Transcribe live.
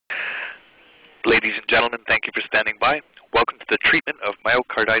Ladies and gentlemen, thank you for standing by. Welcome to the Treatment of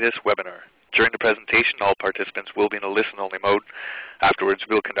Myocarditis webinar. During the presentation, all participants will be in a listen-only mode. Afterwards,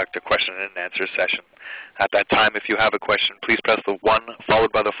 we'll conduct a question and answer session. At that time, if you have a question, please press the 1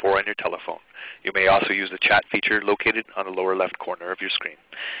 followed by the 4 on your telephone. You may also use the chat feature located on the lower left corner of your screen.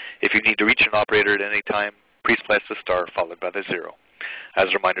 If you need to reach an operator at any time, please press the star followed by the 0. As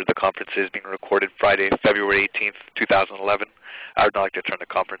a reminder, the conference is being recorded Friday, February 18th, 2011. I would now like to turn the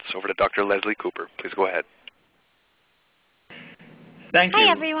conference over to Dr. Leslie Cooper. Please go ahead. Thank you. Hi,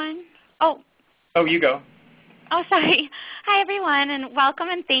 everyone. Oh, you go. Oh, sorry. Hi, everyone, and welcome,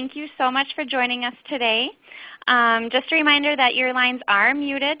 and thank you so much for joining us today. Just a reminder that your lines are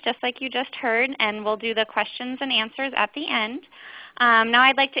muted, just like you just heard, and we'll do the questions and answers at the end. Now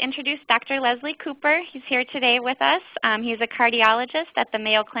I'd like to introduce Dr. Leslie Cooper. He's here today with us. He's a cardiologist at the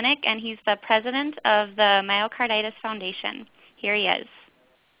Mayo Clinic, and he's the president of the Myocarditis Foundation. Here he is.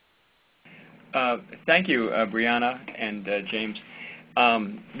 Thank you, Brianna and James.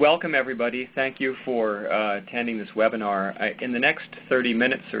 Welcome, everybody. Thank you for attending this webinar. In the next 30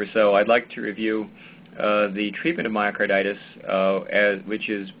 minutes or so, I'd like to review the treatment of myocarditis, which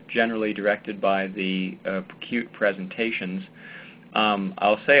is generally directed by the acute presentations.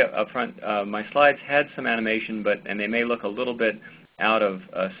 I'll say up front, my slides had some animation, and they may look a little bit out of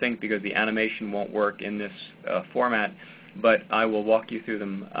sync because the animation won't work in this format, but I will walk you through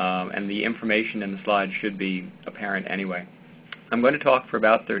them, and the information in the slides should be apparent anyway. I'm going to talk for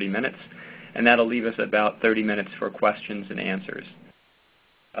about 30 minutes, and that'll leave us about 30 minutes for questions and answers.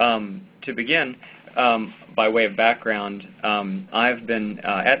 To begin, by way of background, I've been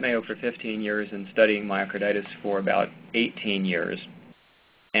at Mayo for 15 years and studying myocarditis for about 18 years.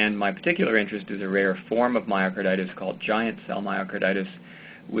 And my particular interest is a rare form of myocarditis called giant cell myocarditis,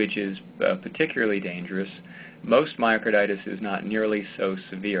 which is particularly dangerous. Most myocarditis is not nearly so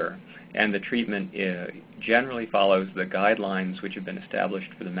severe, and the treatment generally follows the guidelines which have been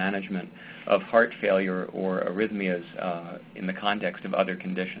established for the management of heart failure or arrhythmias in the context of other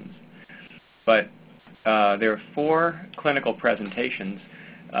conditions. But there are 4 clinical presentations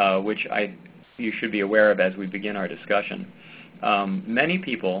which you should be aware of as we begin our discussion. Many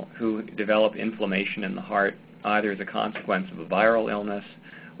people who develop inflammation in the heart, either as a consequence of a viral illness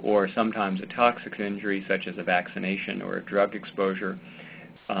or sometimes a toxic injury such as a vaccination or a drug exposure,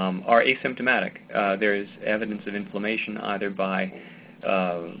 are asymptomatic. There is evidence of inflammation either by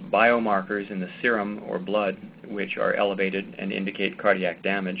biomarkers in the serum or blood, which are elevated and indicate cardiac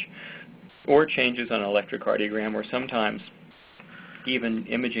damage, or changes on an electrocardiogram, or sometimes even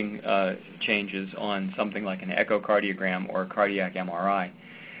imaging changes on something like an echocardiogram or a cardiac MRI.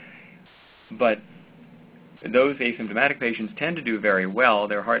 But those asymptomatic patients tend to do very well.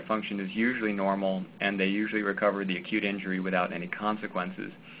 Their heart function is usually normal, and they usually recover the acute injury without any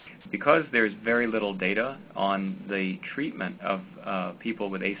consequences. Because there's very little data on the treatment of people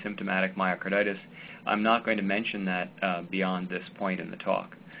with asymptomatic myocarditis, I'm not going to mention that beyond this point in the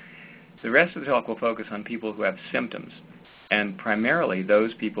talk. The rest of the talk will focus on people who have symptoms, and primarily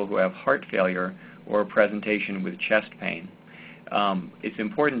those people who have heart failure or presentation with chest pain. It's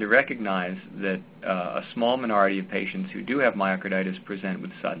important to recognize that a small minority of patients who do have myocarditis present with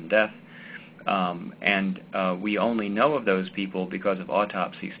sudden death, and we only know of those people because of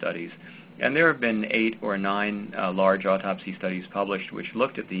autopsy studies. And there have been 8 or 9 large autopsy studies published which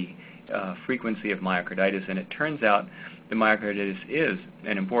looked at the frequency of myocarditis, and it turns out that myocarditis is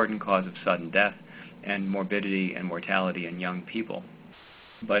an important cause of sudden death and morbidity and mortality in young people.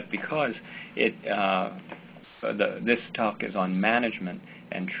 But because this talk is on management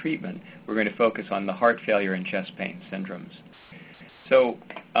and treatment, we're going to focus on the heart failure and chest pain syndromes. So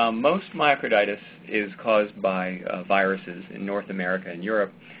most myocarditis is caused by viruses in North America and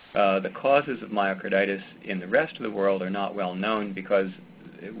Europe. The causes of myocarditis in the rest of the world are not well known because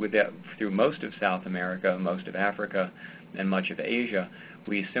through most of South America, most of Africa, and much of Asia,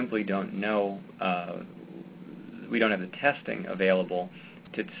 we simply don't know, we don't have the testing available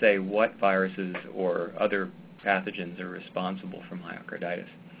to say what viruses or other pathogens are responsible for myocarditis.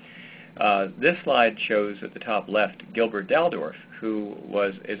 This slide shows at the top left Gilbert Daldorf, who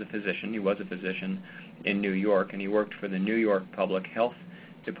is a physician. He was a physician in New York, and he worked for the New York Public Health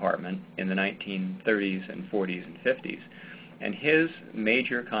Department in the 1930s and 40s and 50s. And his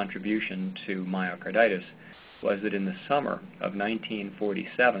major contribution to myocarditis was that in the summer of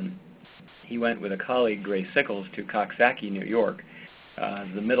 1947, he went with a colleague, Gray Sickles, to Coxsackie, New York.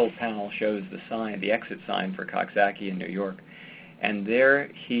 The middle panel shows the sign, the exit sign for Coxsackie in New York. And there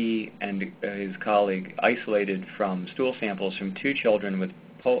he and his colleague isolated from stool samples from 2 children with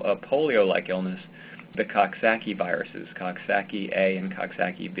a polio-like illness the Coxsackie viruses, Coxsackie A and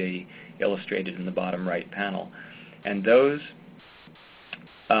Coxsackie B, illustrated in the bottom right panel. And those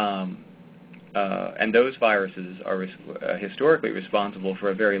viruses are historically responsible for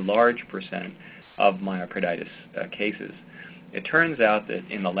a very large percent of myocarditis cases. It turns out that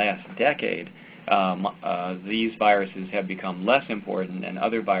in the last decade, these viruses have become less important and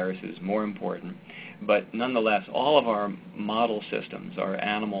other viruses more important. But nonetheless, all of our model systems, our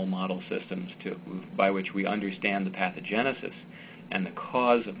animal model systems by which we understand the pathogenesis and the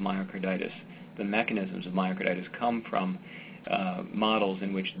cause of myocarditis, the mechanisms of myocarditis, come from models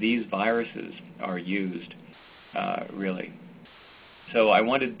in which these viruses are used, really. So I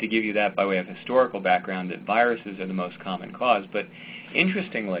wanted to give you that by way of historical background, that viruses are the most common cause. But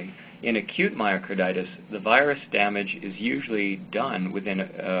interestingly, in acute myocarditis, the virus damage is usually done within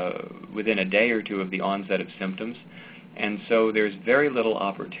a day or two of the onset of symptoms, and so there's very little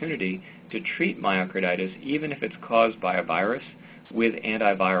opportunity to treat myocarditis, even if it's caused by a virus, with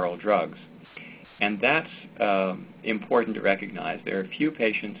antiviral drugs. And that's important to recognize. There are few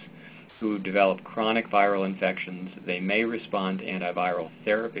patients who develop chronic viral infections. They may respond to antiviral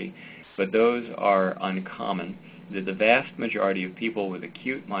therapy, but those are uncommon. The vast majority of people with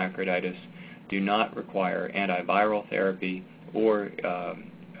acute myocarditis do not require antiviral therapy or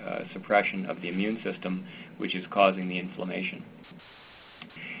suppression of the immune system, which is causing the inflammation.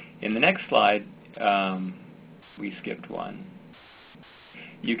 In the next slide, we skipped one.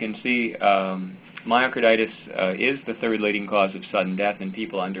 You can see myocarditis is the third leading cause of sudden death in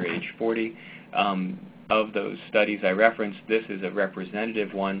people under age 40. Of those studies I referenced, this is a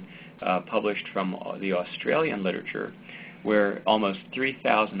representative one published from the Australian literature, where almost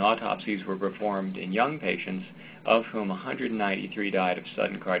 3,000 autopsies were performed in young patients, of whom 193 died of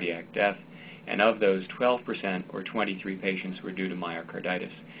sudden cardiac death, and of those, 12% or 23 patients were due to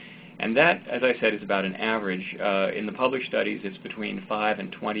myocarditis. And that, as I said, is about an average. In the published studies, it's between 5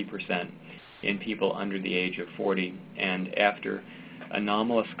 and 20% in people under the age of 40, and after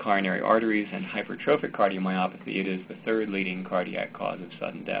anomalous coronary arteries and hypertrophic cardiomyopathy, it is the third leading cardiac cause of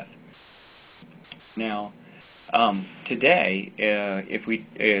sudden death. Now, today,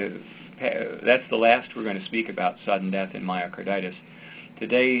 that's the last we're going to speak about sudden death in myocarditis.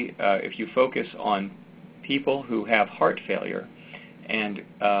 Today, if you focus on people who have heart failure and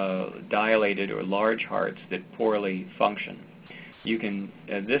dilated or large hearts that poorly function, you can,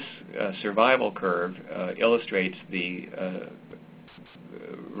 this survival curve illustrates the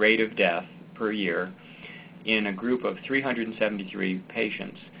rate of death per year in a group of 373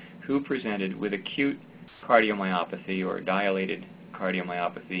 patients who presented with acute cardiomyopathy or dilated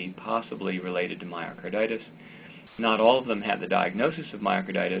cardiomyopathy, possibly related to myocarditis. Not all of them had the diagnosis of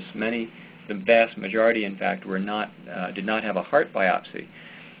myocarditis. The vast majority, in fact, did not have a heart biopsy.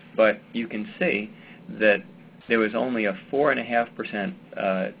 But you can see that there was only a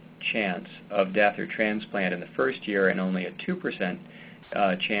 4.5% chance of death or transplant in the first year, and only a 2%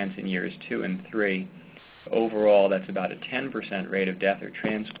 chance in years 2 and 3. Overall, that's about a 10% rate of death or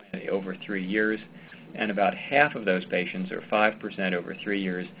transplant over 3 years, and about half of those patients, or 5% over 3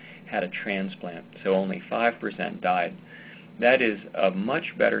 years, had a transplant, so only 5% died. That is a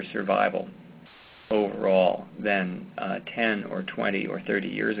much better survival overall than 10 or 20 or 30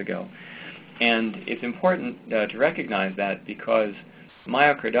 years ago. And it's important to recognize that, because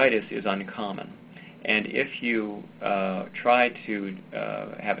myocarditis is uncommon. And if you try to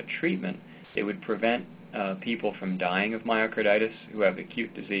have a treatment that would prevent people from dying of myocarditis who have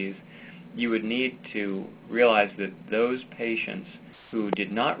acute disease, you would need to realize that those patients who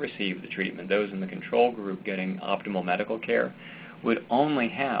did not receive the treatment, those in the control group getting optimal medical care, would only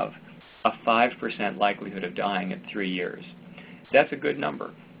have a 5% likelihood of dying at 3 years. That's a good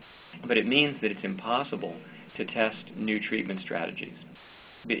number, but it means that it's impossible to test new treatment strategies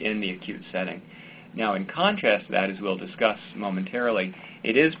in the acute setting. Now, in contrast to that, as we'll discuss momentarily,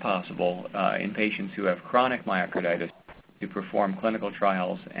 it is possible in patients who have chronic myocarditis to perform clinical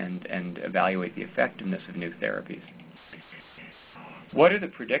trials and evaluate the effectiveness of new therapies. What are the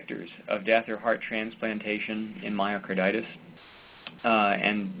predictors of death or heart transplantation in myocarditis?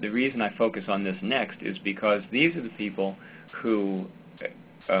 And the reason I focus on this next is because these are the people who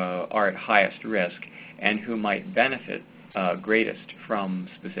are at highest risk and who might benefit greatest from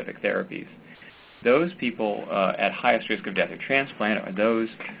specific therapies. Those people at highest risk of death or transplant are those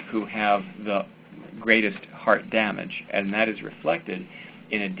who have the greatest heart damage, and that is reflected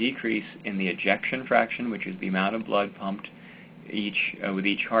in a decrease in the ejection fraction, which is the amount of blood pumped with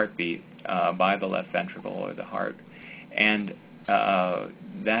each heartbeat by the left ventricle or the heart. And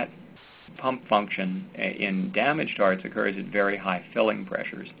that pump function in damaged hearts occurs at very high filling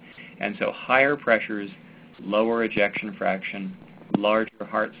pressures. And so higher pressures, lower ejection fraction, larger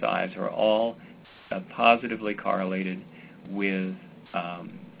heart size are all positively correlated with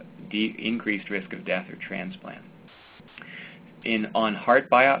increased risk of death or transplant. On heart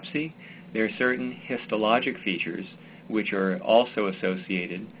biopsy, there are certain histologic features which are also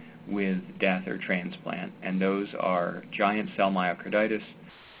associated with death or transplant, and those are giant cell myocarditis,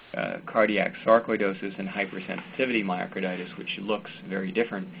 cardiac sarcoidosis, and hypersensitivity myocarditis, which looks very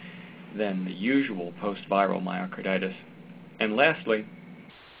different than the usual post-viral myocarditis. And lastly,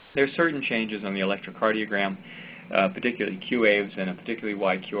 there are certain changes on the electrocardiogram, particularly Q waves and a particularly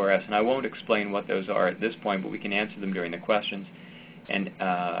wide QRS, and I won't explain what those are at this point, but we can answer them during the questions and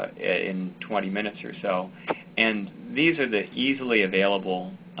in 20 minutes or so. And these are the easily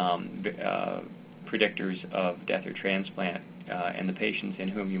available predictors of death or transplant and the patients in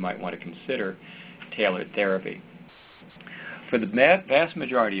whom you might want to consider tailored therapy. For the vast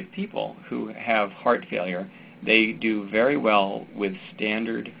majority of people who have heart failure, they do very well with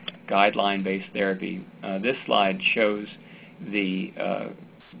standard guideline-based therapy. This slide shows the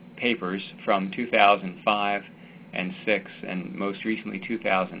papers from 2005 and 6, and most recently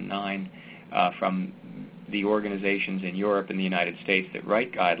 2009, from the organizations in Europe and the United States that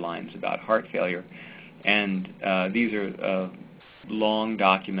write guidelines about heart failure. And these are long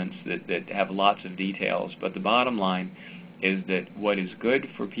documents that have lots of details, but the bottom line is that what is good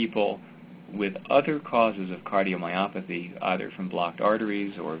for people with other causes of cardiomyopathy, either from blocked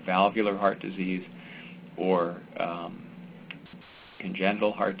arteries or valvular heart disease or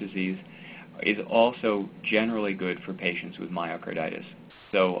congenital heart disease, is also generally good for patients with myocarditis.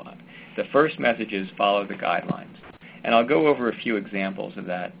 So the first message is follow the guidelines. And I'll go over a few examples of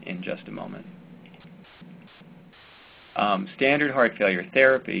that in just a moment. Standard heart failure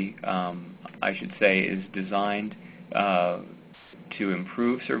therapy, I should say, is designed to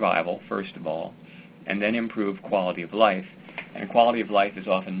improve survival, first of all, and then improve quality of life. And quality of life is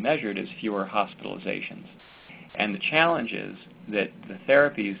often measured as fewer hospitalizations. And the challenge is that the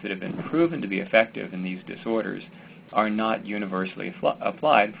therapies that have been proven to be effective in these disorders are not universally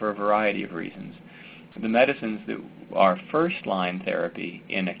applied for a variety of reasons. The medicines that are first-line therapy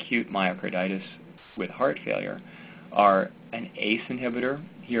in acute myocarditis with heart failure are an ACE inhibitor,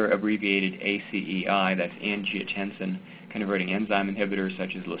 here abbreviated ACEI, that's angiotensin converting enzyme inhibitors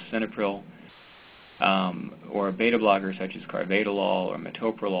such as lisinopril, or a beta blocker such as carvedilol or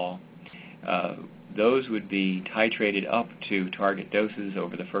metoprolol. Those would be titrated up to target doses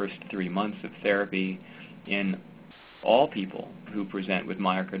over the first 3 months of therapy in all people who present with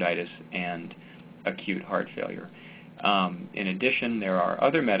myocarditis and acute heart failure. In addition, there are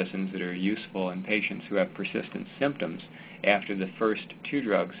other medicines that are useful in patients who have persistent symptoms after the first 2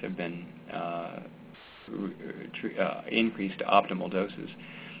 drugs have been increased to optimal doses.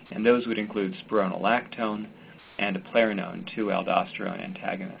 And those would include spironolactone and eplerenone, 2 aldosterone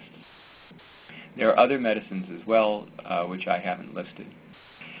antagonists. There are other medicines as well, which I haven't listed.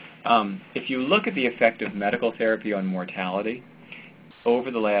 If you look at the effect of medical therapy on mortality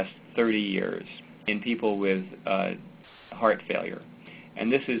over the last 30 years in people with heart failure,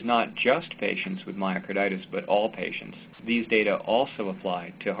 and this is not just patients with myocarditis, but all patients. These data also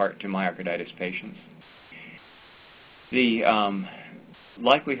apply to myocarditis patients. The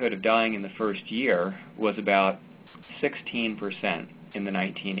likelihood of dying in the first year was about 16% in the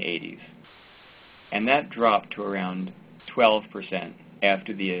 1980s. And that dropped to around 12%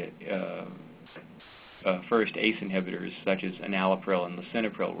 after the first ACE inhibitors, such as enalapril and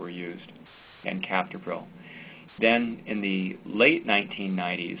lisinopril, were used, and captopril. Then in the late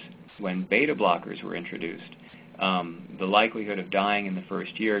 1990s, when beta blockers were introduced, the likelihood of dying in the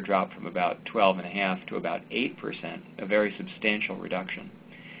first year dropped from about 12.5% to about 8%, a very substantial reduction.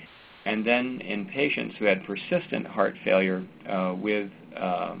 And then in patients who had persistent heart failure with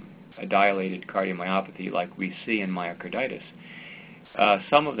a dilated cardiomyopathy like we see in myocarditis,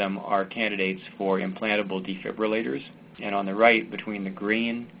 some of them are candidates for implantable defibrillators. And on the right, between the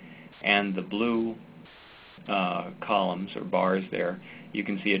green and the blue columns or bars there, you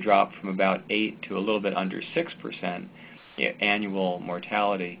can see a drop from about 8 to a little bit under 6% annual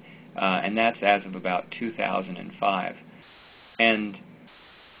mortality, and that's as of about 2005. And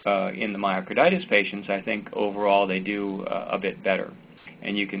in the myocarditis patients, I think overall they do a bit better.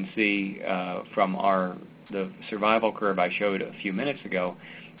 And you can see from the survival curve I showed a few minutes ago,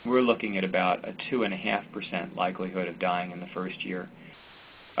 we're looking at about a 2.5% likelihood of dying in the first year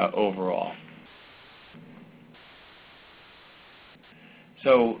overall.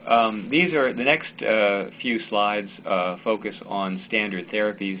 So these are the next few slides focus on standard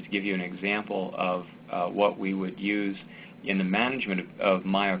therapies to give you an example of what we would use in the management of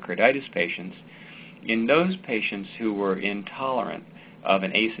myocarditis patients in those patients who were intolerant of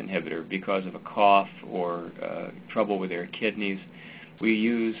an ACE inhibitor because of a cough or trouble with their kidneys. We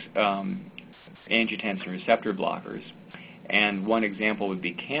use angiotensin receptor blockers, and one example would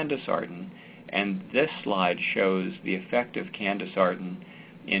be candesartan, and this slide shows the effect of candesartan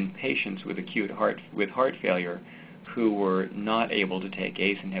in patients with acute heart failure who were not able to take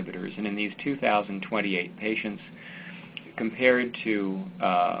ACE inhibitors. And in these 2,028 patients, compared to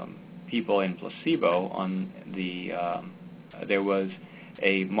people in placebo, there was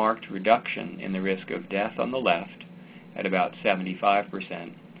a marked reduction in the risk of death on the left at about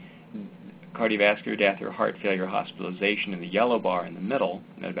 75%, cardiovascular death or heart failure hospitalization in the yellow bar in the middle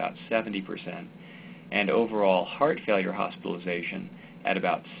at about 70%, and overall heart failure hospitalization at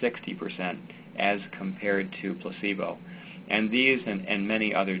about 60% as compared to placebo. And these and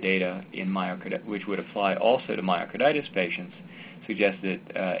many other data in which would apply also to myocarditis patients suggest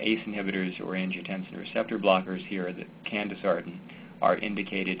that ACE inhibitors or angiotensin receptor blockers here, the candesartan, are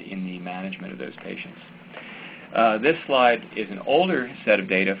indicated in the management of those patients. This slide is an older set of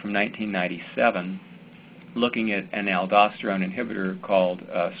data from 1997 looking at an aldosterone inhibitor called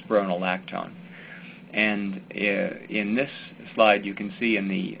spironolactone. And in this slide you can see in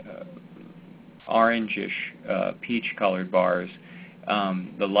the orangish peach-colored bars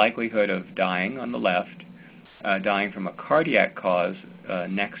the likelihood of dying on the left, dying from a cardiac cause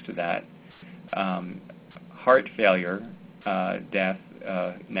next to that, heart failure death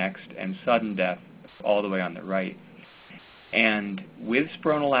next, and sudden death all the way on the right. And with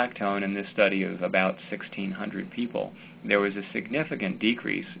spironolactone in this study of about 1,600 people, there was a significant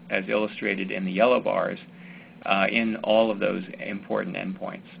decrease, as illustrated in the yellow bars, in all of those important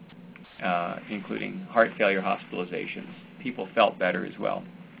endpoints, including heart failure hospitalizations. People felt better as well.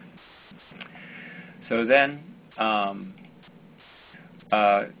 So then,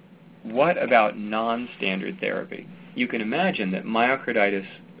 what about non-standard therapy? You can imagine that myocarditis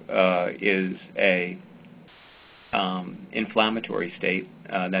is a inflammatory state.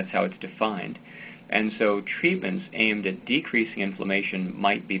 That's how it's defined. And so treatments aimed at decreasing inflammation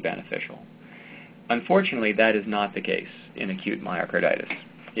might be beneficial. Unfortunately, that is not the case in acute myocarditis.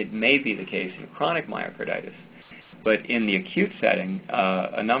 It may be the case in chronic myocarditis. But in the acute setting,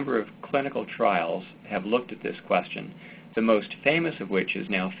 a number of clinical trials have looked at this question, the most famous of which is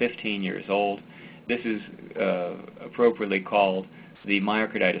now 15 years old. This is appropriately called the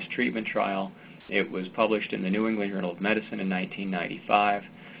Myocarditis Treatment Trial. It was published in the New England Journal of Medicine in 1995.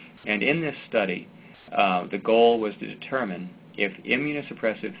 And in this study, the goal was to determine if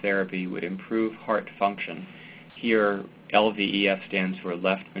immunosuppressive therapy would improve heart function. Here, LVEF stands for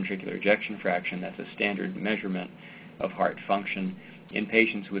left ventricular ejection fraction. That's a standard measurement of heart function in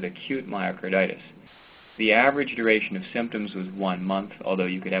patients with acute myocarditis. The average duration of symptoms was 1 month, although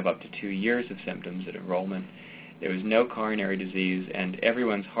you could have up to 2 years of symptoms at enrollment. There was no coronary disease, and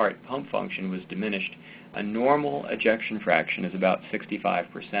everyone's heart pump function was diminished. A normal ejection fraction is about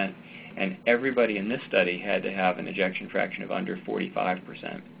 65%, and everybody in this study had to have an ejection fraction of under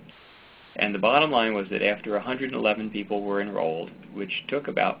 45%. And the bottom line was that after 111 people were enrolled, which took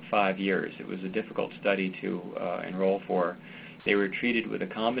about 5 years, it was a difficult study to enroll for, they were treated with a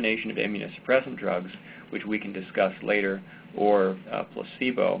combination of immunosuppressant drugs, which we can discuss later, or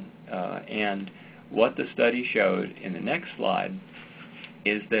placebo. And what the study showed in the next slide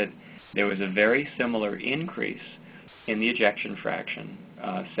is that there was a very similar increase in the ejection fraction,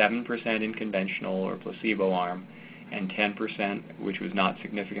 7% in conventional or placebo arm, and 10%, which was not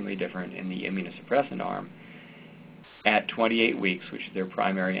significantly different, in the immunosuppressant arm at 28 weeks, which is their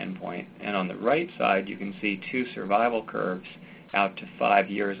primary endpoint. And on the right side, you can see 2 survival curves out to 5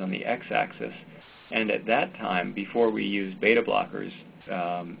 years on the x-axis. And at that time, before we used beta blockers,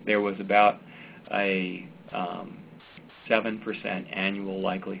 there was about a 7% annual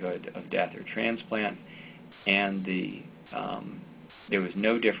likelihood of death or transplant, and there was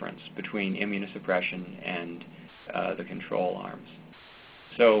no difference between immunosuppression and the control arms.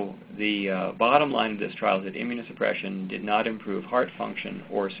 So the bottom line of this trial is that immunosuppression did not improve heart function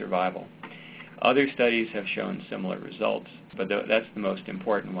or survival. Other studies have shown similar results, but that's the most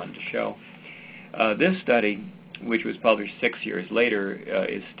important one to show. This study, which was published 6 years later,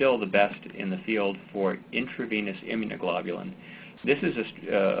 is still the best in the field for intravenous immunoglobulin. This is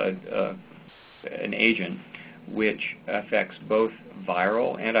an agent which affects both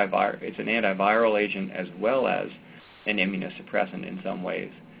it's an antiviral agent as well as an immunosuppressant in some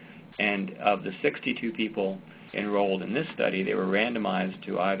ways. And of the 62 people enrolled in this study, they were randomized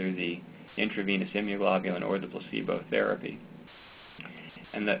to either the intravenous immunoglobulin or the placebo therapy.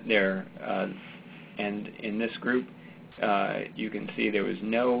 And in this group, you can see there was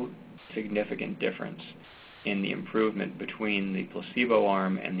no significant difference in the improvement between the placebo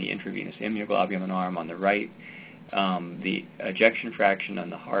arm and the intravenous immunoglobulin arm on the right. The ejection fraction on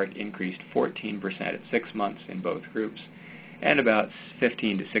the heart increased 14% at 6 months in both groups, and about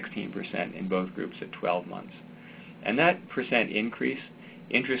 15 to 16% in both groups at 12 months. And that percent increase,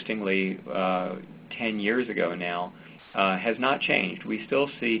 interestingly, 10 years ago now, has not changed. We still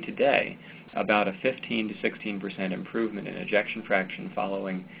see today about a 15 to 16% improvement in ejection fraction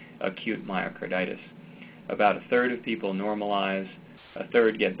following acute myocarditis. About a third of people normalize, a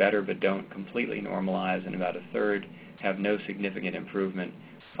third get better but don't completely normalize, and about a third have no significant improvement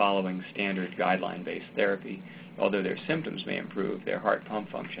following standard guideline-based therapy. Although their symptoms may improve, their heart pump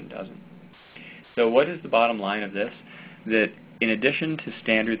function doesn't. So what is the bottom line of this? That in addition to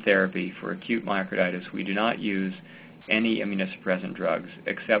standard therapy for acute myocarditis, we do not use any immunosuppressant drugs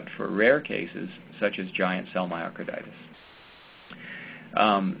except for rare cases such as giant cell myocarditis.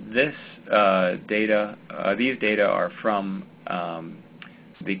 These data are from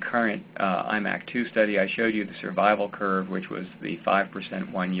the current IMAC-2 study. I showed you the survival curve, which was the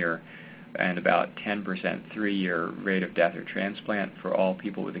 5% 1 year and about 10% 3-year rate of death or transplant for all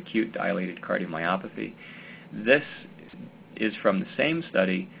people with acute dilated cardiomyopathy. This is from the same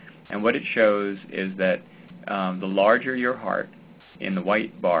study, and what it shows is that the larger your heart, in the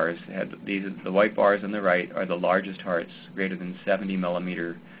white bars, the white bars on the right are the largest hearts, greater than 70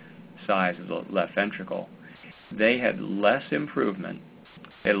 millimeter size of the left ventricle. They had less improvement,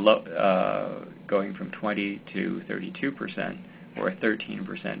 going from 20 to 32%, or a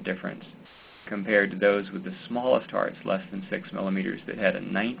 13% difference, compared to those with the smallest hearts, less than 6 millimeters, that had a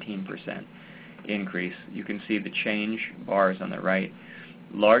 19% increase. You can see the change bars on the right.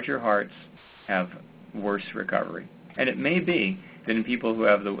 Larger hearts have worse recovery. And it may be that in people who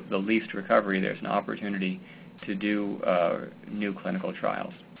have the least recovery, there's an opportunity to do new clinical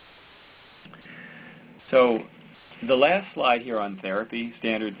trials. So the last slide here on therapy,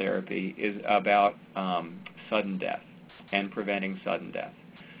 standard therapy, is about sudden death and preventing sudden death.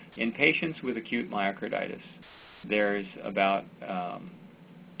 In patients with acute myocarditis, there's about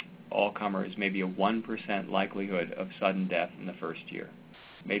all comers, maybe a 1% likelihood of sudden death in the first year,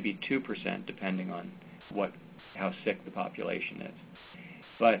 maybe 2% depending on how sick the population is.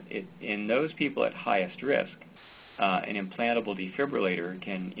 But in those people at highest risk, an implantable defibrillator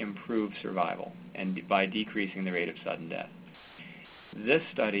can improve survival and by decreasing the rate of sudden death. This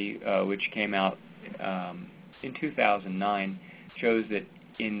study, which came out in 2009, shows that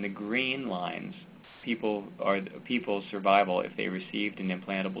in the green lines, people's survival if they received an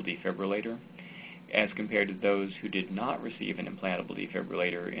implantable defibrillator, as compared to those who did not receive an implantable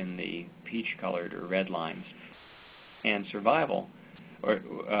defibrillator in the peach-colored or red lines. And survival,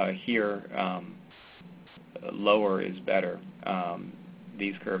 here, lower is better.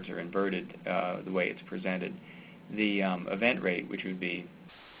 These curves are inverted the way it's presented. The event rate, which would be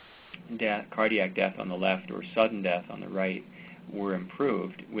cardiac death on the left or sudden death on the right, were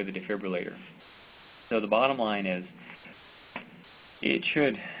improved with a defibrillator. So the bottom line is,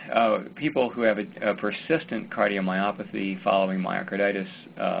 people who have a persistent cardiomyopathy following myocarditis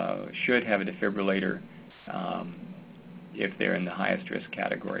should have a defibrillator if they're in the highest risk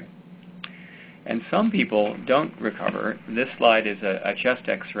category. And some people don't recover. This slide is a chest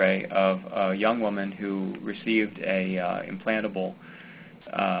x-ray of a young woman who received a implantable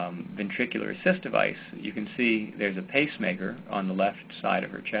ventricular assist device. You can see there's a pacemaker on the left side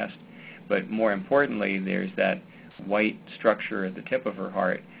of her chest, but more importantly, there's that white structure at the tip of her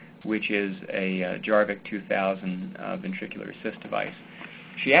heart, which is a Jarvik 2000 ventricular assist device.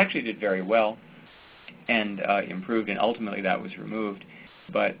 She actually did very well and improved, and ultimately that was removed.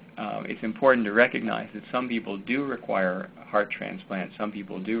 But it's important to recognize that some people do require heart transplant, some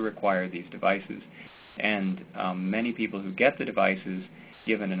people do require these devices, and many people who get the devices,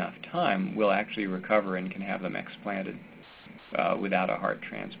 given enough time, will actually recover and can have them explanted without a heart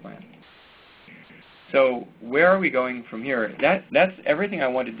transplant. So where are we going from here? That's everything I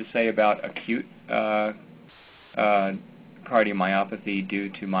wanted to say about acute cardiomyopathy due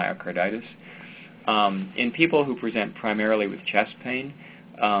to myocarditis. In people who present primarily with chest pain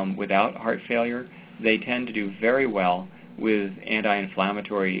without heart failure, they tend to do very well with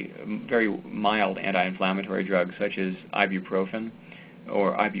anti-inflammatory, very mild anti-inflammatory drugs such as ibuprofen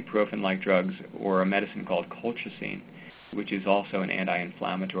or ibuprofen-like drugs, or a medicine called colchicine, which is also an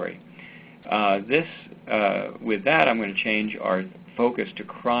anti-inflammatory. With that, I'm going to change our focus to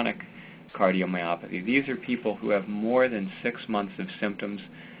chronic cardiomyopathy. These are people who have more than 6 months of symptoms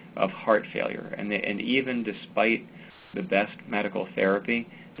of heart failure, and even despite the best medical therapy,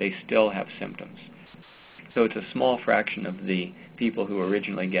 they still have symptoms. So it's a small fraction of the people who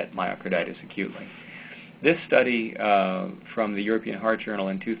originally get myocarditis acutely. This study from the European Heart Journal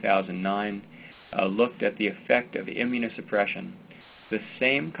in 2009 looked at the effect of immunosuppression, the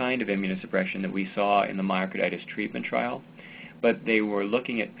same kind of immunosuppression that we saw in the myocarditis treatment trial, but they were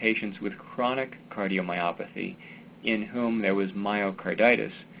looking at patients with chronic cardiomyopathy in whom there was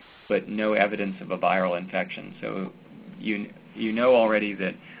myocarditis, but no evidence of a viral infection. So you know already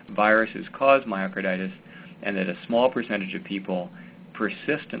that viruses cause myocarditis, and that a small percentage of people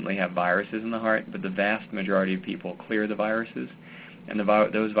persistently have viruses in the heart, but the vast majority of people clear the viruses, and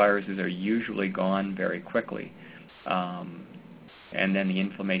those viruses are usually gone very quickly, and then the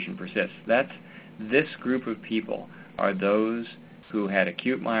inflammation persists. This group of people are those who had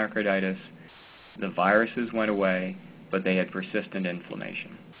acute myocarditis, the viruses went away, but they had persistent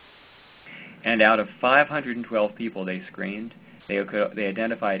inflammation. And out of 512 people they screened, they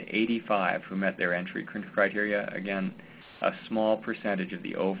identified 85 who met their entry criteria. Again, a small percentage of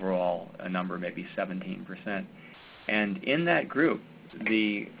the overall number, maybe 17%. And in that group,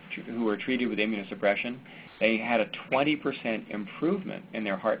 who were treated with immunosuppression, they had a 20% improvement in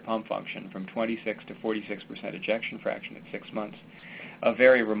their heart pump function, from 26 to 46% ejection fraction at 6 months. A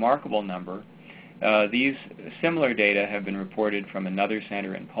very remarkable number. These similar data have been reported from another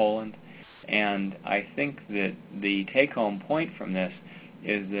center in Poland, and I think that the take-home point from this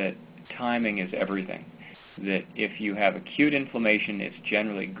is that timing is everything. That if you have acute inflammation, it's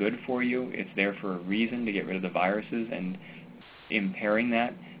generally good for you. It's there for a reason, to get rid of the viruses, and impairing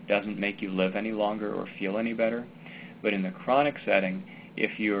that doesn't make you live any longer or feel any better. But in the chronic setting,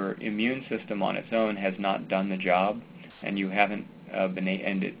 if your immune system on its own has not done the job, and you haven't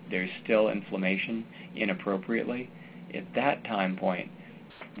there's still inflammation inappropriately, at that time point,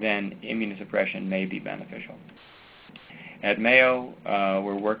 then immunosuppression may be beneficial. At Mayo,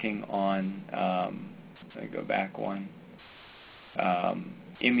 we're working on, let me go back one,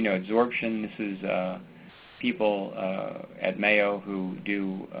 immunoadsorption. This is people at Mayo who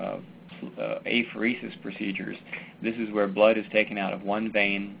do apheresis procedures. This is where blood is taken out of one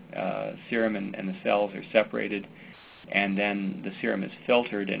vein, serum and the cells are separated, and then the serum is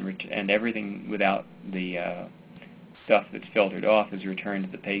filtered, and everything without the stuff that's filtered off is returned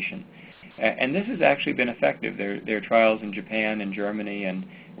to the patient. And this has actually been effective. There are trials in Japan and Germany, and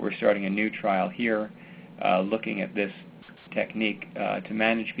we're starting a new trial here looking at this technique to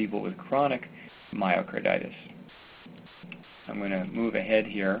manage people with chronic myocarditis. I'm going to move ahead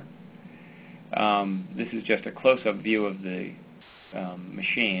here. This is just a close-up view of the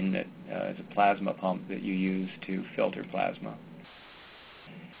machine that is a plasma pump that you use to filter plasma.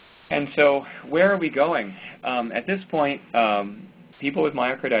 And so where are we going? At this point, people with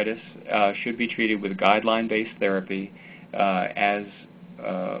myocarditis should be treated with guideline-based therapy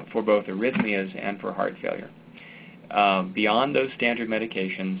for both arrhythmias and for heart failure. Beyond those standard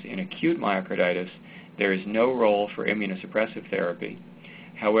medications, in acute myocarditis, there is no role for immunosuppressive therapy.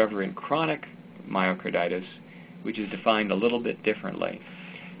 However, in chronic myocarditis, which is defined a little bit differently,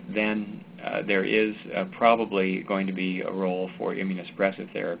 then there is probably going to be a role for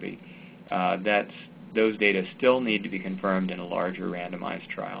immunosuppressive therapy. Those data still need to be confirmed in a larger randomized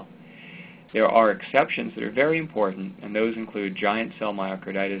trial. There are exceptions that are very important, and those include giant cell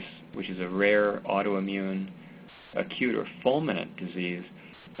myocarditis, which is a rare autoimmune acute or fulminant disease,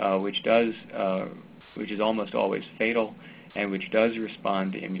 which is almost always fatal, and which does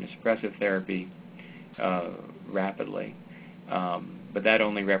respond to immunosuppressive therapy rapidly. But that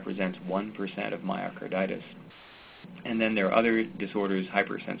only represents 1% of myocarditis. And then there are other disorders,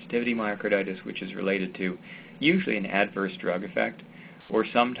 hypersensitivity myocarditis, which is related to usually an adverse drug effect, or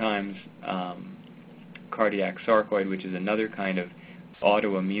sometimes cardiac sarcoid, which is another kind of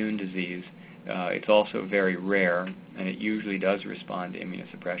autoimmune disease. It's also very rare, and it usually does respond to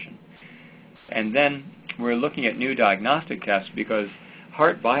immunosuppression. And then we're looking at new diagnostic tests because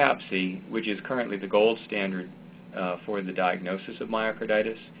heart biopsy, which is currently the gold standard for the diagnosis of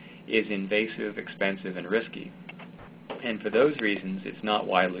myocarditis, is invasive, expensive, and risky. And for those reasons, it's not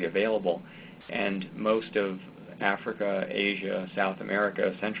widely available. And most of Africa, Asia, South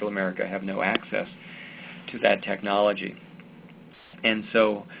America, Central America have no access to that technology. And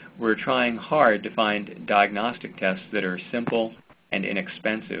so we're trying hard to find diagnostic tests that are simple and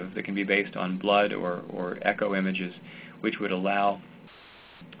inexpensive, that can be based on blood or echo images, which would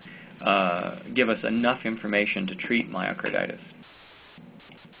give us enough information to treat myocarditis.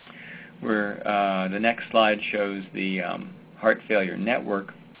 The next slide shows the Heart Failure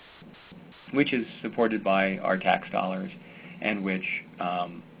Network, which is supported by our tax dollars, and which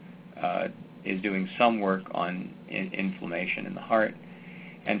is doing some work on inflammation in the heart.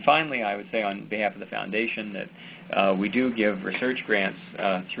 And finally, I would say on behalf of the Foundation that we do give research grants,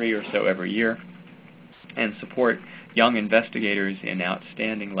 3 or so every year, and support young investigators in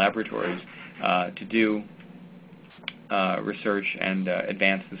outstanding laboratories to do research and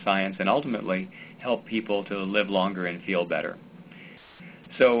advance the science and ultimately help people to live longer and feel better.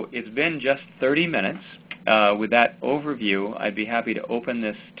 So it's been just 30 minutes. With that overview, I'd be happy to open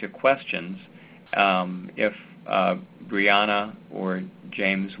this to questions if Brianna or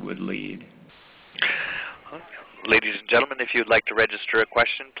James would lead. Ladies and gentlemen, if you'd like to register a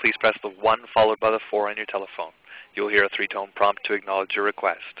question, please press the 1 followed by the 4 on your telephone. You'll hear a 3-tone prompt to acknowledge your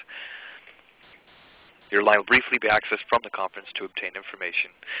request. Your line will briefly be accessed from the conference to obtain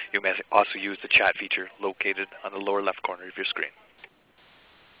information. You may also use the chat feature located on the lower left corner of your screen.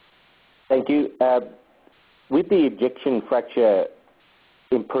 Thank you. With the ejection fraction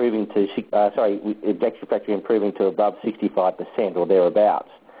improving to above 65% or thereabouts,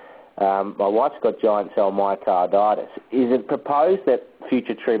 my wife's got giant cell myocarditis. Is it proposed that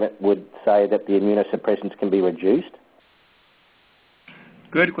future treatment would say that the immunosuppressants can be reduced?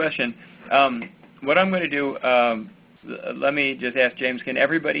 Good question. What I'm going to do, let me just ask James, can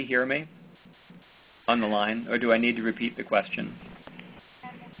everybody hear me on the line, or do I need to repeat the question?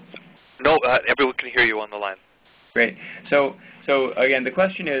 No, everyone can hear you on the line. Great. So again, the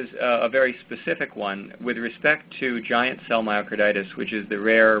question is a very specific one with respect to giant cell myocarditis, which is the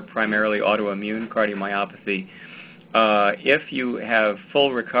rare, primarily autoimmune cardiomyopathy. If you have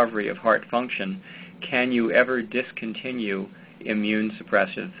full recovery of heart function, can you ever discontinue immune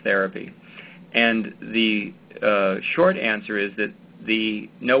suppressive therapy? And the short answer is that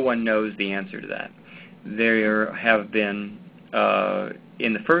no one knows the answer to that. There have been,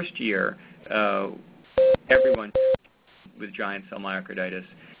 in the first year, everyone with giant cell myocarditis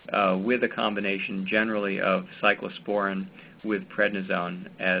with a combination generally of cyclosporin with prednisone,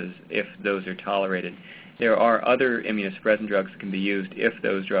 as if those are tolerated. There are other immunosuppressant drugs that can be used if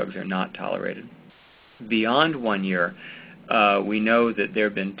those drugs are not tolerated. Beyond 1 year, we know that there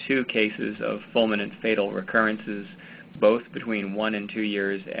have been 2 cases of fulminant fatal recurrences, both between 1 and 2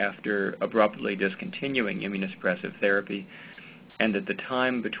 years after abruptly discontinuing immunosuppressive therapy, and that the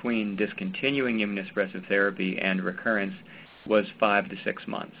time between discontinuing immunosuppressive therapy and recurrence was 5 to 6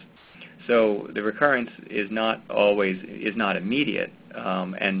 months. So the recurrence is not immediate,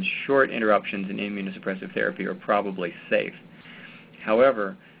 and short interruptions in immunosuppressive therapy are probably safe.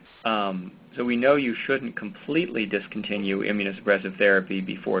 However, so we know you shouldn't completely discontinue immunosuppressive therapy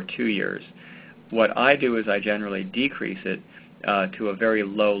before 2 years. What I do is I generally decrease it to a very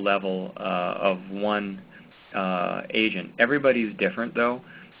low level of 1 agent. Everybody's different, though,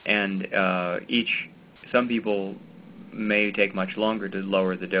 and some people may take much longer to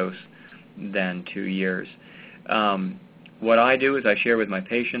lower the dose than 2 years. What I do is I share with my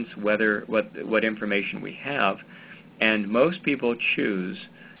patients what information we have, and most people choose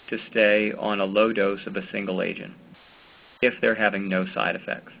to stay on a low dose of a single agent if they're having no side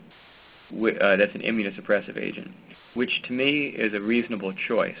effects. That's an immunosuppressive agent, which to me is a reasonable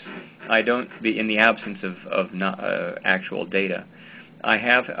choice. I don't, in the absence of actual data. I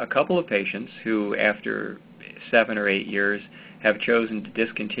have a couple of patients who, after 7 or 8 years, have chosen to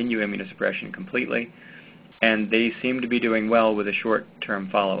discontinue immunosuppression completely, and they seem to be doing well with a short-term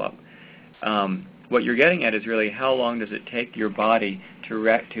follow-up. What you're getting at is really how long does it take your body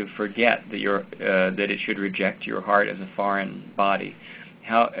to forget that that it should reject your heart as a foreign body,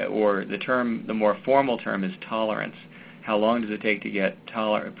 or the more formal term is tolerance. How long does it take to get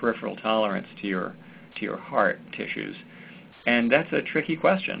peripheral tolerance to your heart tissues? And that's a tricky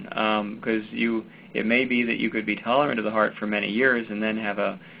question because it may be that you could be tolerant of the heart for many years and then have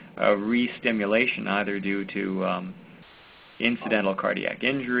a re-stimulation either due to incidental cardiac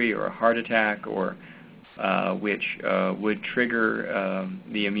injury or a heart attack, or which would trigger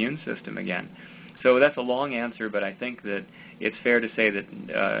the immune system again. So that's a long answer, but I think that it's fair to say that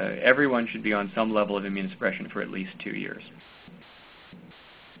everyone should be on some level of immunosuppression for at least 2 years.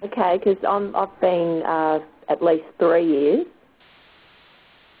 Okay, because I've been at least 3 years.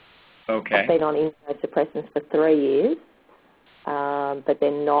 Okay. I've been on immunosuppressants for 3 years, but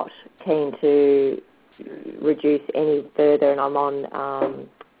they're not keen to reduce any further, and I'm on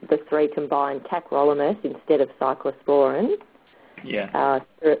the 3 combined tacrolimus instead of cyclosporin,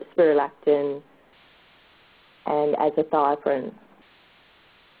 spirulactin, and azathioprine.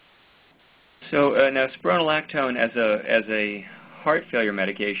 So now spironolactone as a heart failure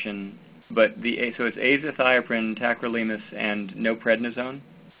medication, but so it's azathioprine, tacrolimus, and no prednisone?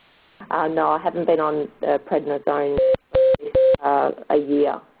 No, I haven't been on prednisone for a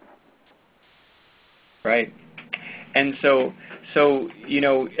year. Right. And so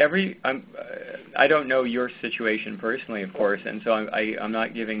I don't know your situation personally, of course, and so I'm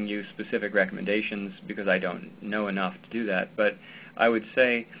not giving you specific recommendations because I don't know enough to do that. But I would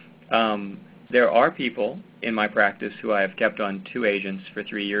say there are people in my practice who I have kept on 2 agents for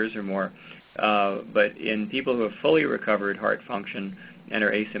 3 years or more. But in people who have fully recovered heart function and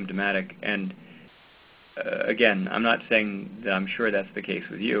are asymptomatic, and again, I'm not saying that I'm sure that's the case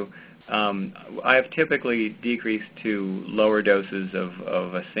with you, I have typically decreased to lower doses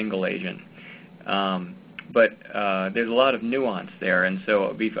of a single agent. But there's a lot of nuance there, and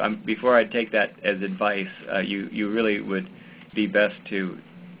so before I take that as advice, you really would be best to,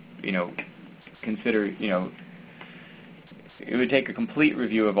 consider, it would take a complete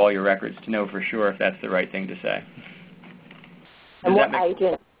review of all your records to know for sure if that's the right thing to say. And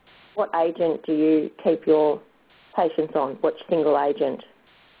what agent do you keep your patients on? Which single agent?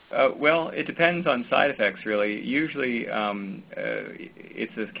 Well, it depends on side effects, really. Usually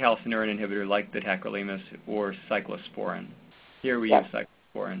it's a calcineurin inhibitor like the tacrolimus or cyclosporin. Here we use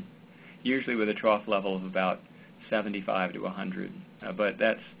cyclosporin, usually with a trough level of about 75 to 100. But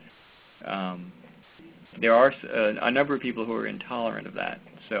that's there are a number of people who are intolerant of that,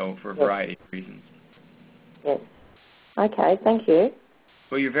 so for a variety of reasons. Yes. Okay, thank you.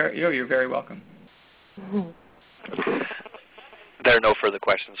 Well, you're very welcome. Mm-hmm. There are no further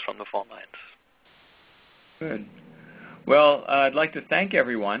questions from the phone lines. Good. Well, I'd like to thank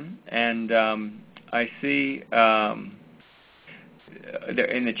everyone, and I see in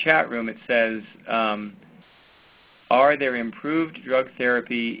the chat room it says, are there improved drug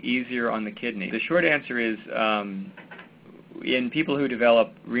therapy easier on the kidney? The short answer is in people who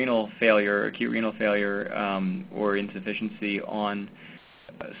develop renal failure, acute renal failure, or insufficiency on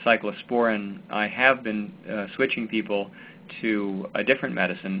cyclosporin, I have been switching people to a different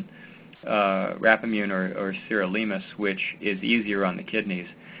medicine, rapamune or sirolimus, which is easier on the kidneys.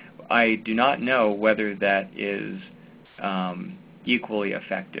 I do not know whether that is equally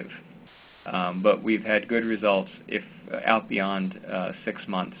effective, but we've had good results if out beyond 6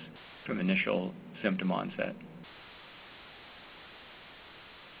 months from initial symptom onset.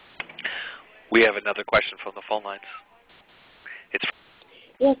 We have another question from the phone lines.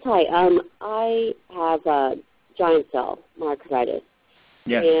 Yes, hi. I have giant cell myocarditis.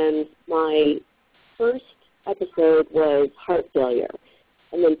 Yes. And my first episode was heart failure.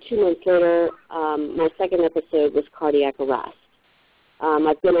 And then 2 months later, my second episode was cardiac arrest.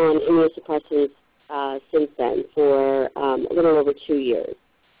 I've been on immunosuppressants since then for a little over 2 years.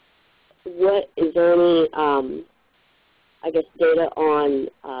 Is there any, data on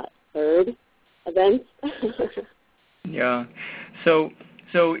third events? Yeah. So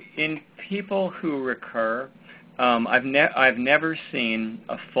in people who recur, I've never seen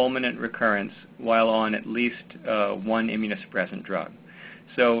a fulminant recurrence while on at least one immunosuppressant drug.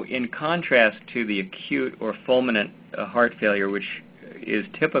 So in contrast to the acute or fulminant heart failure, which is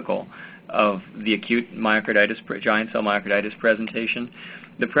typical of the acute giant cell myocarditis presentation,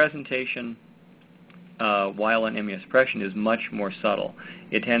 the presentation while on immunosuppression is much more subtle.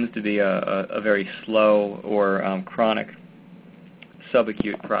 It tends to be a very slow or chronic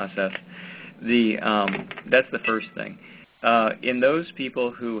subacute process. That's the first thing. In those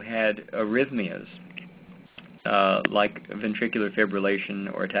people who had arrhythmias, like ventricular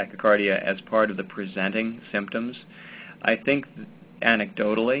fibrillation or tachycardia as part of the presenting symptoms, I think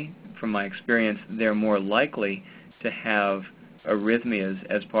anecdotally, from my experience, they're more likely to have arrhythmias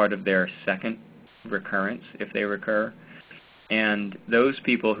as part of their second recurrence, if they recur. And those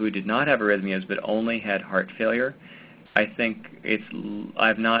people who did not have arrhythmias but only had heart failure, I think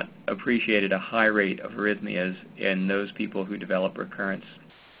I've not appreciated a high rate of arrhythmias in those people who develop recurrence,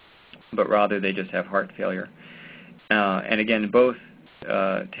 but rather they just have heart failure. And again, both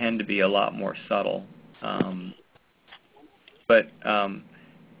tend to be a lot more subtle. But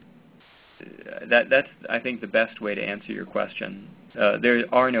that's, I think, the best way to answer your question. There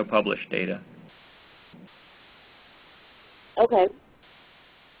are no published data. Okay.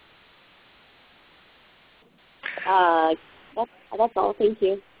 That's all. Thank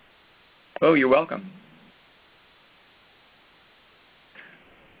you. Oh, you're welcome.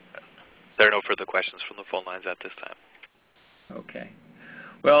 There are no further questions from the phone lines at this time. Okay.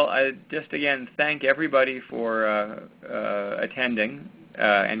 Well, I just again thank everybody for attending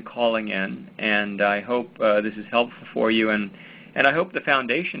and calling in, and I hope this is helpful for you, and I hope the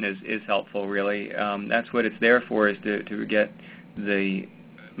foundation is helpful, really. That's what it's there for, is to get the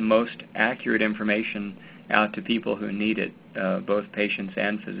most accurate information out to people who need it, both patients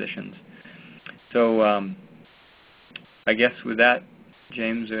and physicians. So I guess with that,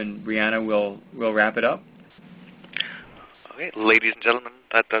 James and Brianna, we'll wrap it up. Okay, ladies and gentlemen,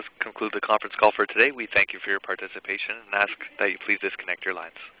 that does conclude the conference call for today. We thank you for your participation and ask that you please disconnect your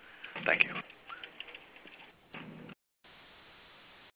lines. Thank you.